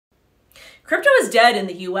Crypto is dead in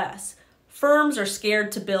the US. Firms are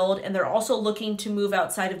scared to build, and they're also looking to move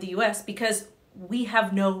outside of the US because we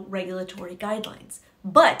have no regulatory guidelines.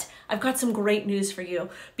 But I've got some great news for you,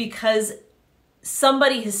 because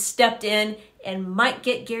somebody has stepped in and might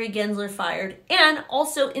get Gary Gensler fired and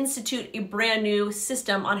also institute a brand new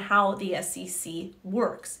system on how the SEC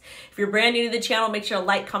works. If you're brand new to the channel, make sure to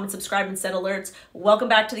like, comment, subscribe, and set alerts. Welcome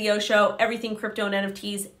back to the O Show, everything crypto and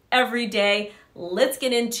NFTs every day. Let's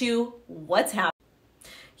get into what's happening.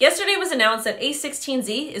 Yesterday was announced that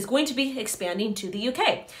A16Z is going to be expanding to the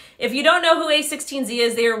UK. If you don't know who A16Z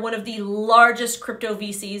is, they are one of the largest crypto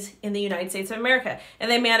VCs in the United States of America, and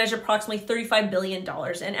they manage approximately $35 billion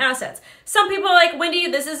in assets. Some people are like, Wendy,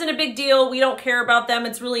 this isn't a big deal. We don't care about them.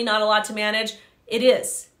 It's really not a lot to manage. It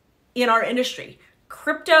is in our industry.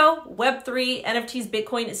 Crypto, Web3, NFTs,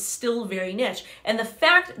 Bitcoin is still very niche. And the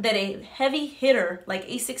fact that a heavy hitter like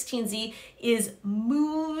A16Z is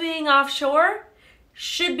moving offshore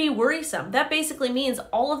should be worrisome. That basically means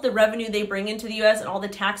all of the revenue they bring into the US and all the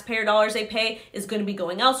taxpayer dollars they pay is going to be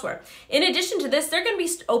going elsewhere. In addition to this, they're going to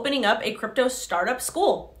be opening up a crypto startup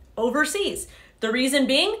school overseas. The reason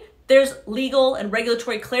being, there's legal and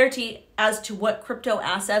regulatory clarity as to what crypto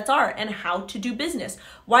assets are and how to do business.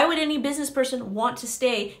 Why would any business person want to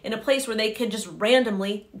stay in a place where they could just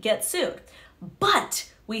randomly get sued? But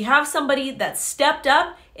we have somebody that stepped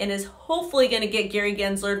up and is hopefully going to get Gary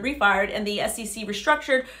Gensler refired and the SEC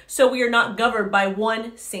restructured so we are not governed by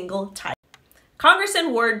one single type.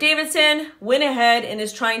 Congressman Warren Davidson went ahead and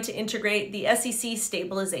is trying to integrate the SEC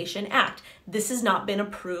Stabilization Act. This has not been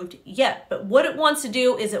approved yet, but what it wants to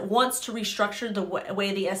do is it wants to restructure the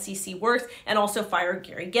way the SEC works and also fire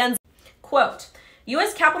Gary Gensler. Quote,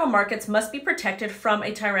 U.S. capital markets must be protected from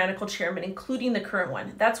a tyrannical chairman, including the current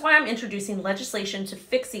one. That's why I'm introducing legislation to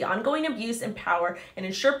fix the ongoing abuse in power and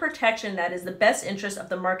ensure protection that is the best interest of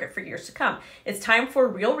the market for years to come. It's time for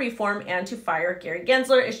real reform and to fire Gary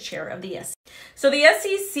Gensler as chair of the SEC. So the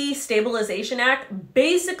SEC Stabilization Act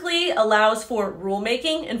basically allows for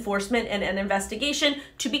rulemaking, enforcement, and an investigation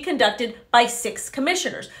to be conducted by 6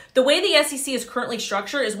 commissioners. The way the SEC is currently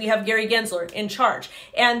structured is we have Gary Gensler in charge.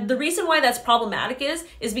 And the reason why that's problematic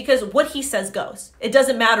is because what he says goes. It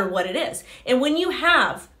doesn't matter what it is. And when you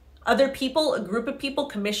have other people, a group of people,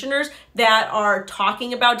 commissioners that are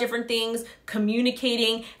talking about different things,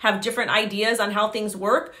 communicating, have different ideas on how things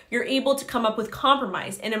work, you're able to come up with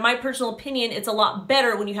compromise. And in my personal opinion, it's a lot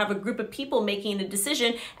better when you have a group of people making a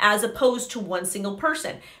decision as opposed to one single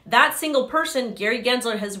person. That single person, Gary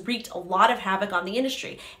Gensler, has wreaked a lot of havoc on the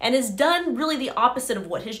industry and has done really the opposite of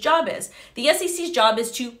what his job is. The SEC's job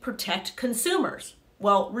is to protect consumers.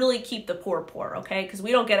 Well, really keep the poor, okay? Because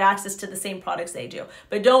we don't get access to the same products they do.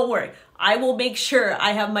 But don't worry, I will make sure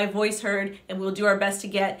I have my voice heard, and we'll do our best to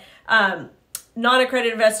get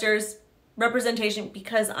non-accredited investors representation,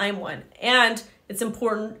 because I'm one. And it's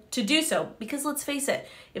important to do so because, let's face it,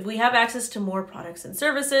 if we have access to more products and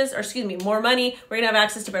services, or excuse me, more money, we're gonna have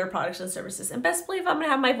access to better products and services. And best believe I'm gonna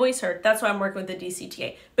have my voice heard. That's why I'm working with the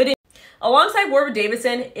DCTA. But alongside Warren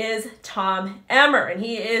Davidson is Tom Emmer, and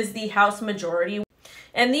he is the House Majority.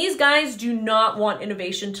 And these guys do not want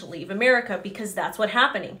innovation to leave America, because that's what's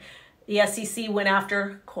happening. The SEC went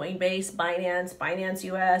after Coinbase, Binance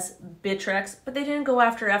US, Bittrex, but they didn't go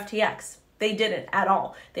after FTX. They didn't at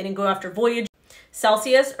all. They didn't go after Voyager,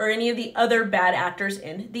 Celsius, or any of the other bad actors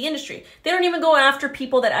in the industry. They don't even go after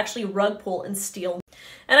people that actually rug pull and steal.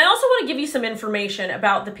 And I also want to give you some information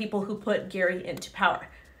about the people who put Gary into power.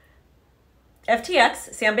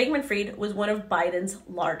 FTX, Sam Bankman-Fried, was one of Biden's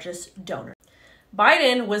largest donors.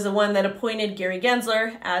 Biden was the one that appointed Gary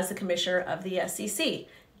Gensler as the commissioner of the SEC.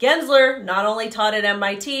 Gensler not only taught at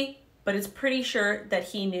MIT, but it's pretty sure that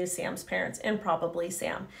he knew Sam's parents, and probably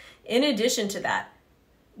Sam. In addition to that,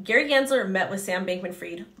 Gary Gensler met with Sam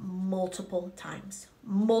Bankman-Fried multiple times,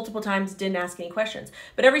 didn't ask any questions.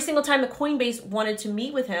 But every single time that Coinbase wanted to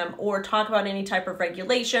meet with him or talk about any type of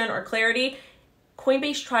regulation or clarity,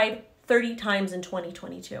 Coinbase tried 30 times in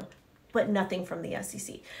 2022. But nothing from the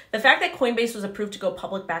SEC. The fact that Coinbase was approved to go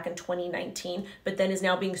public back in 2019, but then is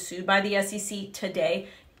now being sued by the SEC today,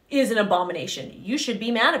 is an abomination. You should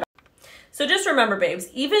be mad about it. So just remember, babes,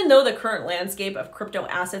 even though the current landscape of crypto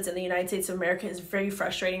assets in the United States of America is very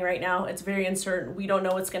frustrating right now, it's very uncertain, we don't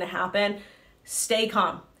know what's going to happen, stay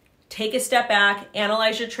calm. Take a step back,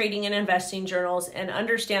 analyze your trading and investing journals, and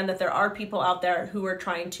understand that there are people out there who are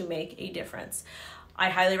trying to make a difference. I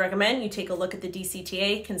highly recommend you take a look at the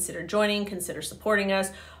DCTA, consider joining, consider supporting us.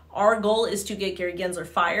 Our goal is to get Gary Gensler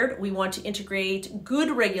fired. We want to integrate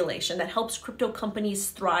good regulation that helps crypto companies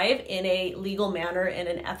thrive in a legal manner, in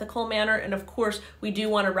an ethical manner. And of course, we do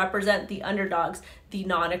want to represent the underdogs, the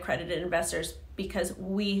non-accredited investors, because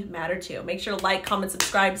we matter too. Make sure to like, comment,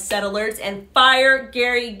 subscribe, set alerts, and fire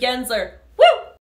Gary Gensler.